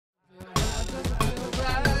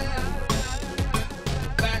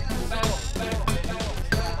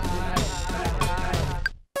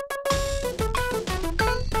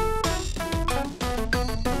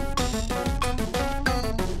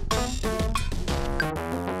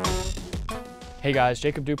Hey guys,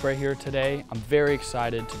 Jacob Dupe here today. I'm very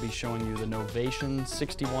excited to be showing you the Novation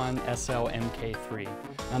 61SL MkIII.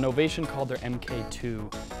 Now Novation called their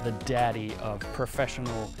MK2 the daddy of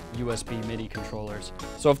professional USB MIDI controllers.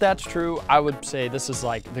 So if that's true, I would say this is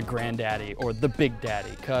like the granddaddy or the big daddy,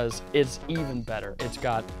 because it's even better. It's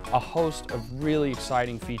got a host of really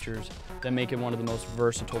exciting features that make it one of the most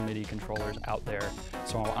versatile MIDI controllers out there.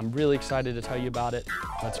 So I'm really excited to tell you about it.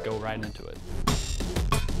 Let's go right into it.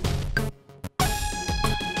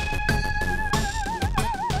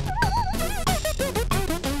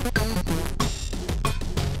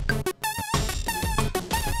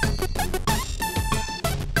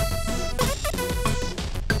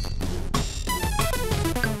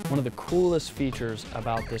 One of the coolest features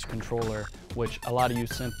about this controller, which a lot of you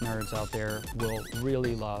synth nerds out there will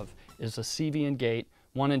really love, is the CV and gate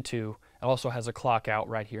 1 and 2. It also has a clock out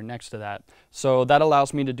right here next to that. So that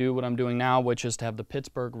allows me to do what I'm doing now, which is to have the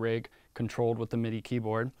Pittsburgh rig controlled with the MIDI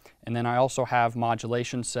keyboard. And then I also have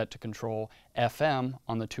modulation set to control FM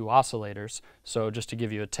on the 2 oscillators. So just to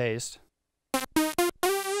give you a taste.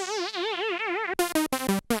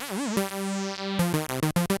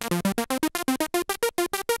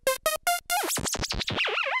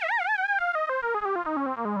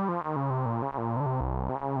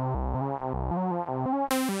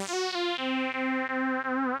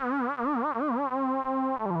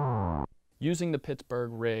 Using the Pittsburgh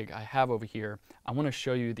rig I have over here, I want to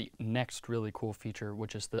show you the next really cool feature,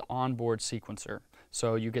 which is the onboard sequencer.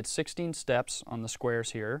 So you get 16 steps on the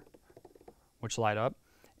squares here, which light up.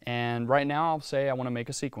 And right now I'll say I want to make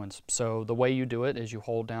a sequence. So the way you do it is you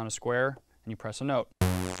hold down a square and you press a note.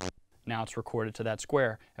 Now it's recorded to that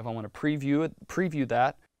square. If I want to preview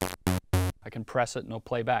that, I can press it and it'll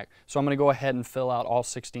play back. So I'm going to go ahead and fill out all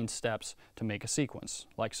 16 steps to make a sequence,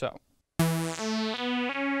 like so.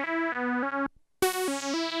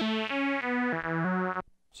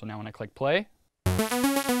 So now when I click play, if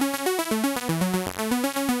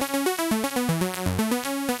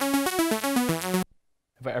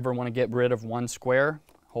I ever want to get rid of one square,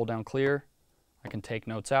 hold down clear, I can take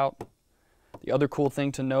notes out. The other cool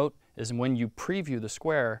thing to note is when you preview the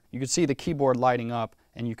square, you can see the keyboard lighting up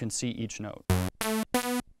and you can see each note.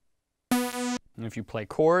 And if you play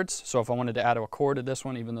chords, so if I wanted to add a chord to this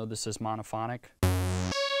one, even though this is monophonic,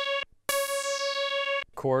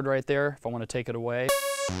 chord right there, if I want to take it away,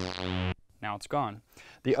 now it's gone.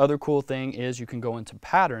 The other cool thing is you can go into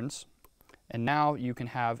patterns, and now you can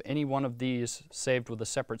have any one of these saved with a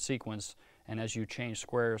separate sequence, and as you change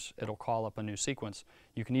squares, it'll call up a new sequence.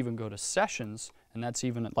 You can even go to sessions, and that's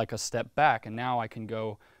even like a step back, and now I can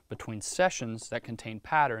go between sessions that contain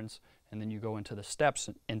patterns, and then you go into the steps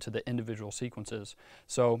into the individual sequences.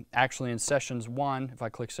 So actually in sessions 1, if I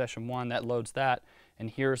click session 1, that loads that, and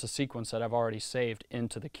here's a sequence that I've already saved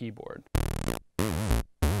into the keyboard.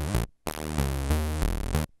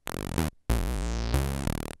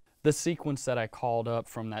 The sequence that I called up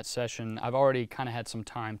from that session, I've already kind of had some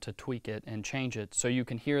time to tweak it and change it. So you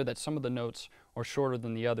can hear that some of the notes are shorter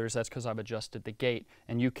than the others. That's because I've adjusted the gate.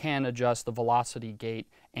 And you can adjust the velocity gate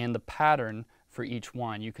and the pattern for each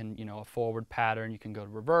one. You can, a forward pattern, you can go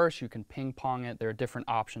to reverse, you can ping pong it. There are different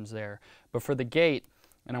options there. But for the gate,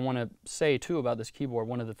 and I want to say too about this keyboard,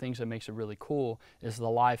 one of the things that makes it really cool is the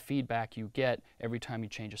live feedback you get every time you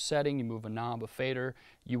change a setting, you move a knob, a fader,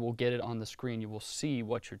 you will get it on the screen, you will see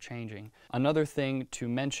what you're changing. Another thing to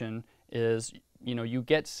mention is, you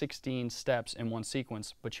get 16 steps in one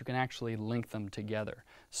sequence, but you can actually link them together.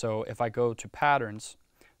 So if I go to patterns,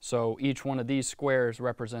 so each one of these squares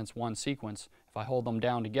represents one sequence. If I hold them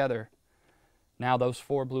down together, now those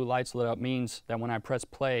 4 blue lights lit up means that when I press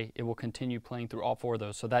play, it will continue playing through all 4 of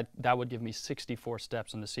those. So that would give me 64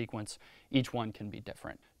 steps in the sequence. Each one can be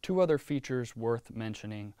different. 2 other features worth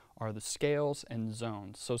mentioning are the scales and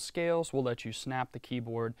zones. So scales will let you snap the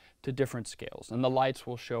keyboard to different scales, and the lights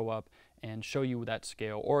will show up and show you that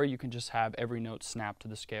scale, or you can just have every note snapped to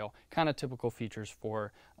the scale. Kind of typical features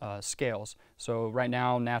for scales. So right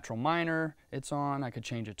now, natural minor, it's on. I could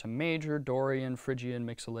change it to major, Dorian, Phrygian,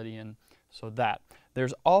 Mixolydian. So that.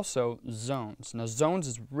 There's also zones. Now zones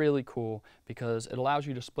is really cool because it allows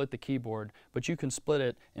you to split the keyboard, but you can split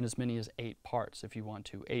it in as many as 8 parts if you want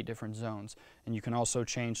to, 8 different zones. And you can also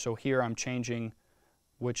change, so here I'm changing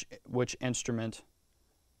which instrument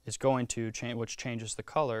is going to change, which changes the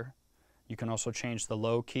color. You can also change the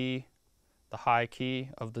low key, the high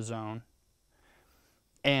key of the zone.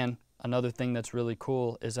 And Another thing that's really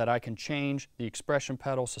cool is that I can change the expression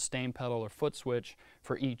pedal, sustain pedal, or foot switch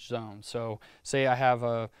for each zone. So say I have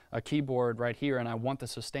a keyboard right here and I want the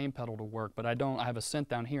sustain pedal to work, but I have a synth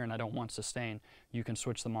down here and I don't want sustain. You can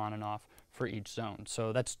switch them on and off for each zone.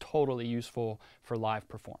 So that's totally useful for live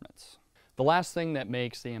performance. The last thing that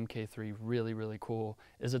makes the MkIII really, really cool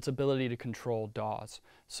is its ability to control DAWs.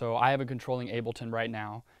 So I have a controlling Ableton right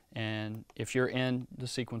now, and if you're in the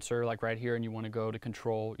sequencer, like right here, and you want to go to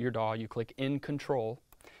control your DAW, you click InControl,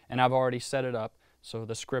 and I've already set it up. So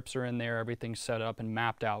the scripts are in there, everything's set up and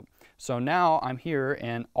mapped out. So now I'm here,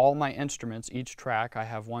 and all my instruments, each track, I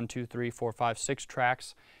have 1, 2, 3, 4, 5, 6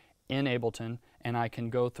 tracks in Ableton, and I can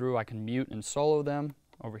go through, I can mute and solo them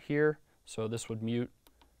over here. So this would mute,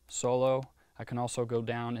 solo. I can also go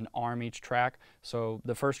down and arm each track. So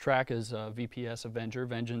the first track is VPS Avenger,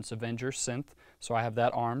 Vengeance Avenger synth. So I have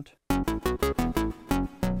that armed.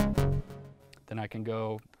 Then I can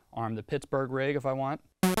go arm the Pittsburgh rig if I want.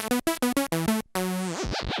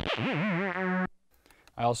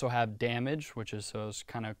 I also have Damage, which is those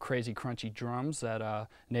kind of crazy crunchy drums that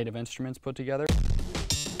Native Instruments put together.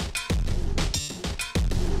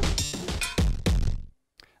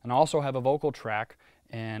 And I also have a vocal track,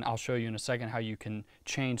 and I'll show you in a second how you can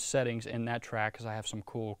change settings in that track because I have some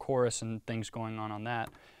cool chorus and things going on that.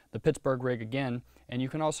 The Pittsburgh rig again, and you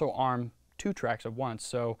can also arm 2 tracks at once.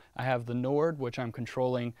 So I have the Nord, which I'm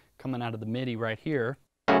controlling coming out of the MIDI right here.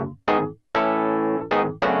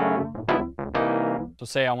 So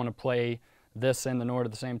say I want to play this and the Nord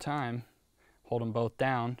at the same time, hold them both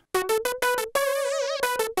down.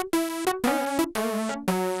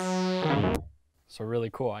 So really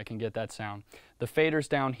cool, I can get that sound. The faders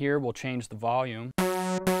down here will change the volume.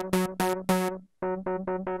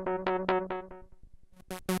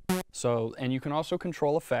 So, and you can also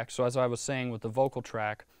control effects. So as I was saying with the vocal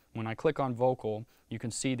track, when I click on vocal, you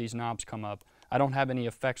can see these knobs come up. I don't have any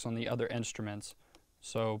effects on the other instruments.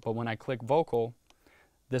 So, but when I click vocal,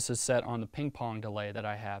 this is set on the ping pong delay that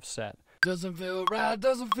I have set. Doesn't feel right,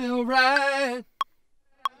 doesn't feel right.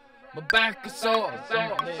 My back is sore,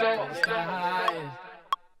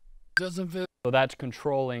 doesn't feel. So that's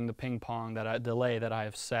controlling the ping pong delay that I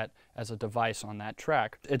have set as a device on that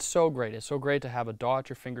track. It's so great. It's so great to have a DAW at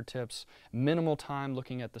your fingertips, minimal time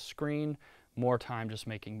looking at the screen, more time just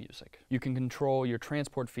making music. You can control your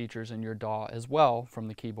transport features in your DAW as well from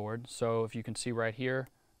the keyboard. So if you can see right here,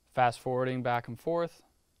 fast forwarding back and forth,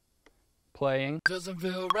 playing. Doesn't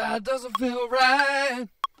feel right, doesn't feel right.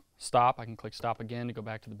 Stop, I can click stop again to go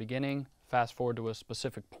back to the beginning, fast forward to a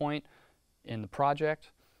specific point in the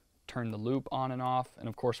project, turn the loop on and off, and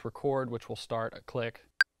of course record, which will start a click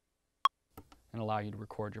and allow you to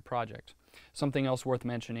record your project. Something else worth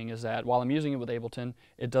mentioning is that while I'm using it with Ableton,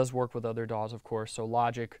 it does work with other DAWs, of course, so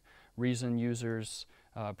Logic, Reason users,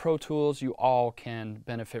 Pro Tools, you all can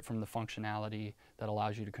benefit from the functionality that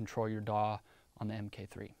allows you to control your DAW on the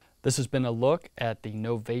MkIII. This has been a look at the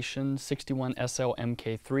Novation 61SL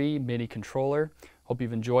MkIII MIDI controller. Hope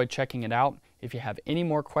you've enjoyed checking it out. If you have any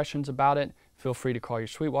more questions about it, feel free to call your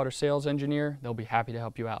Sweetwater sales engineer. They'll be happy to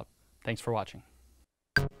help you out. Thanks for watching.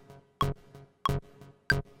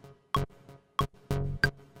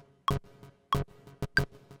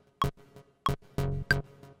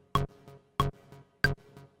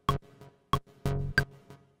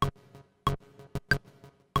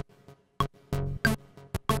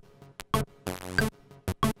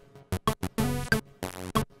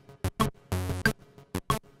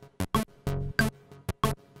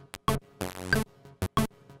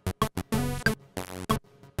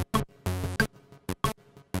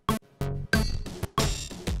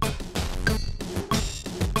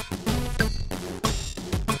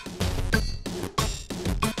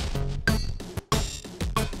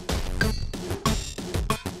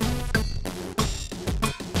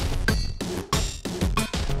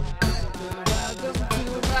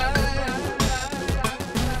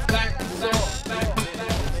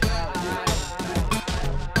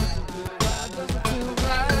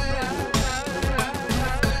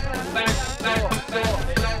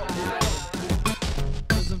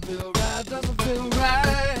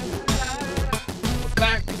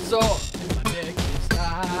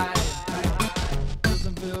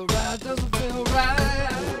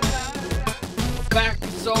 Back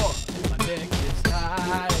is sore.